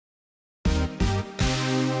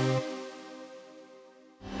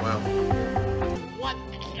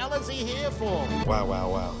hell is he here for? Wow, wow,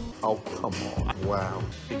 wow. Oh, come on. Wow.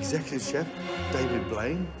 Executive Chef David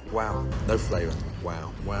Blaine. Wow. No flavour.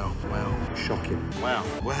 Wow. Wow. Wow. Shocking. Wow.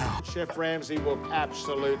 Wow. Chef Ramsay will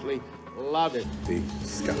absolutely love it.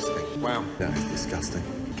 Disgusting. Wow. That is disgusting.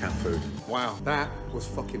 Cat food. Wow. That was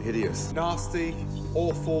fucking hideous. Nasty,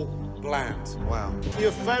 awful, bland. Wow.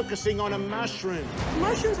 You're focusing on a mushroom.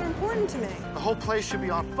 Mushrooms are important to me. The whole place should be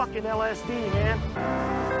on fucking LSD,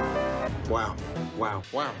 man. Wow. Wow.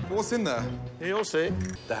 Wow. What's in there? You'll see.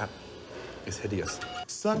 That is hideous.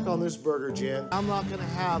 Suck on this burger, Jen. I'm not gonna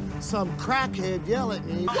have some crackhead yell at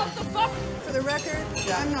me. What the fuck? For the record,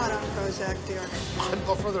 I'm not on Prozac, dear.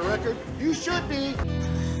 Oh, for the record, you should be.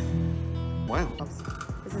 Wow.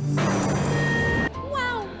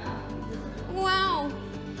 Wow. Wow.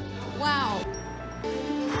 Wow.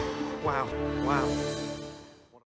 Wow. Wow.